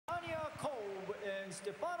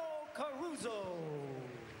Kolbe&Stefano Caruso.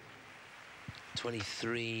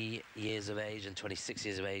 23 years of age and 26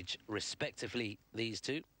 years of age, respectively, these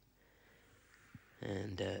two.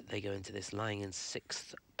 And they go into this lying in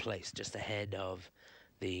 6th place, just ahead of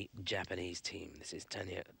the Japanese team. This is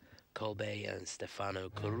Tanja Kolbe&Stefano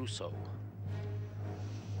Caruso.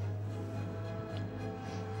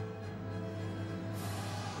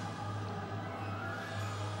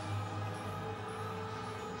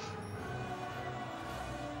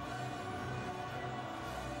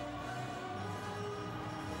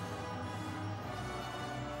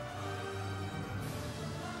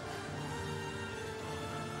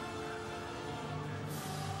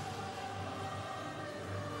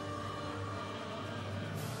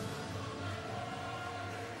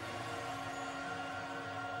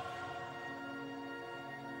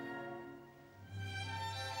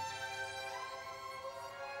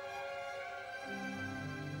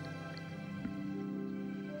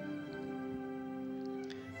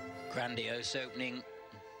 Grandiose opening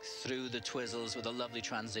through the twizzles with a lovely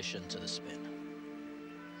transition to the spin.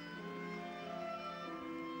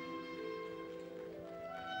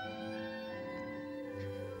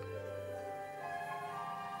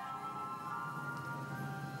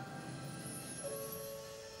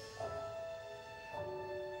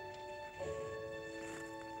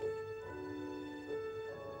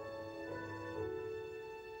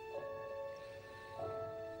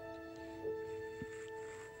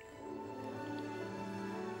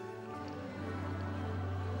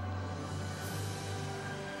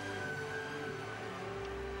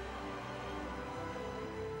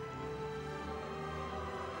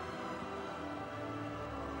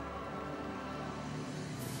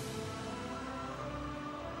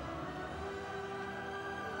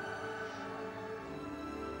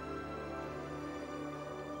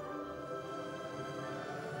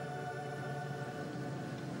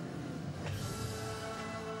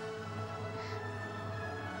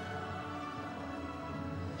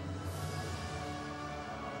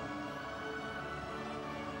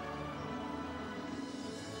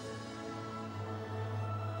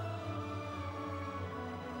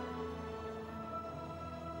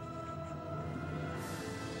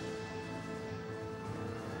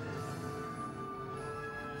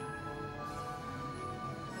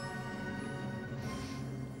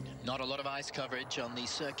 Not a lot of ice coverage on the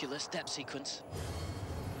circular step sequence.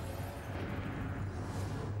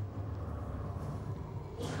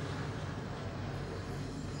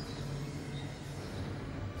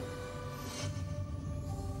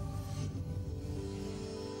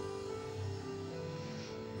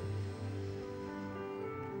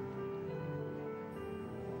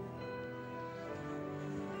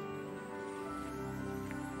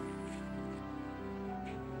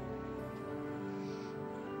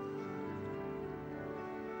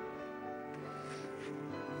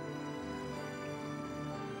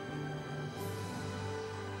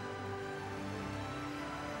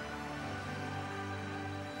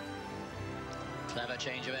 Clever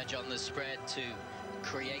change of edge on the spread to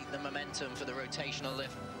create the momentum for the rotational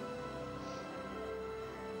lift.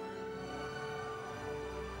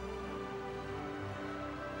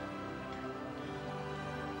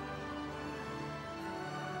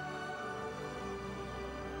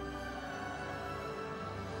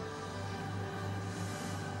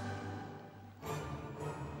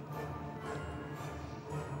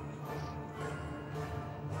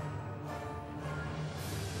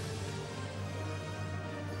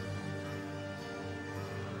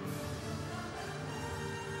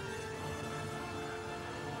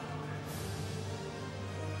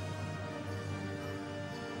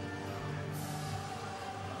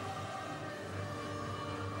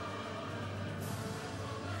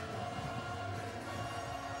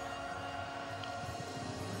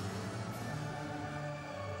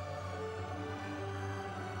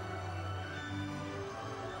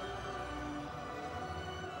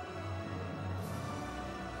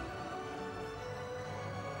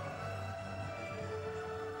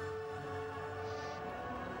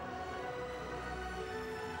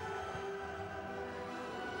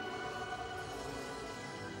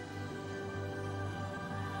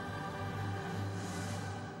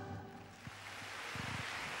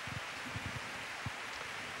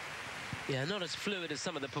 Yeah, not as fluid as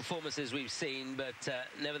some of the performances we've seen, but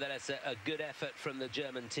nevertheless a good effort from the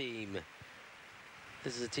German team.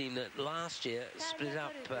 This is a team that last year split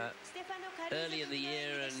up early in the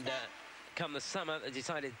year, and come the summer they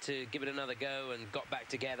decided to give it another go and got back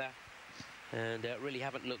together, and really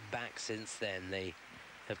haven't looked back since then. They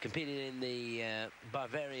have competed in the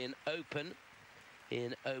Bavarian Open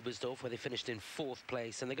in Oberstdorf, where they finished in 4th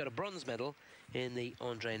place, and they got a bronze medal in the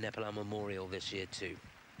André Nepelan Memorial this year too.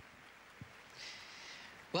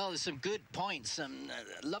 Well, there's some good points, some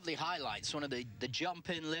lovely highlights. One of the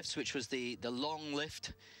jump-in lifts, which was the long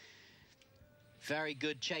lift. Very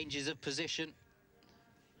good changes of position.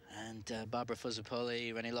 And Barbara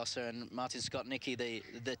Fuzzapoli, René Losser and Martin Scott-Nicky,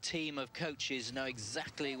 the team of coaches know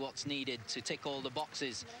exactly what's needed to tick all the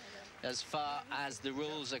boxes as far as the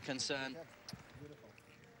rules are concerned.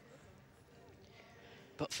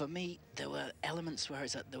 But for me, there were elements where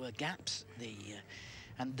there were gaps.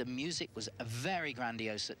 And the music was very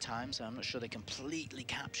grandiose at times. I'm not sure they completely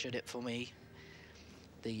captured it for me.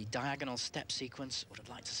 The diagonal step sequence, would have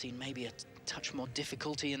liked to see maybe a touch more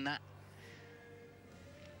difficulty in that.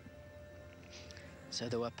 So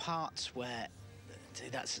there were parts where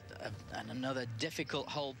that's another difficult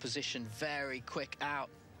hold position, very quick out.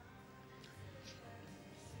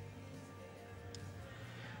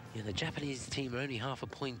 Yeah, the Japanese team are only half a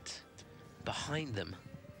point behind them.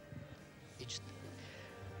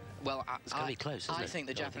 Well, it's going to be close, isn't it? I think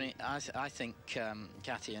the Japanese. I think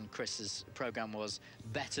Kathy and Chris's program was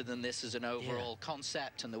better than this as an overall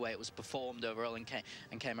concept, and the way it was performed overall, and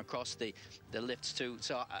came across the lifts too.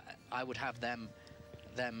 So I would have them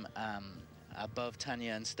above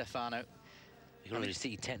Tanja and Stefano. You can already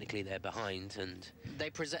see technically they're behind, and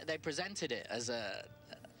they presented it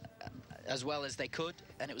as well as they could,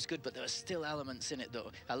 and it was good. But there were still elements in it that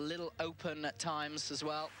were a little open at times as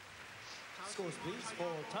well. Scores, please,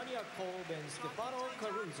 for Tanja Kolbe&Stefano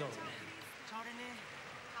Caruso.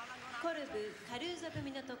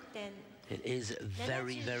 It is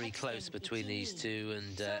very, very close between these two,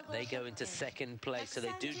 and they go into 2nd place, so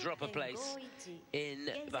they do drop a place in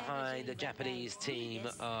behind the Japanese team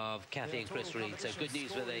of Kathy and Chris Reed. So good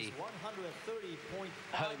news for the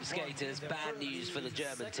home skaters, bad news for the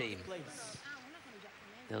German team.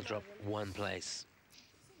 They'll drop 1 place.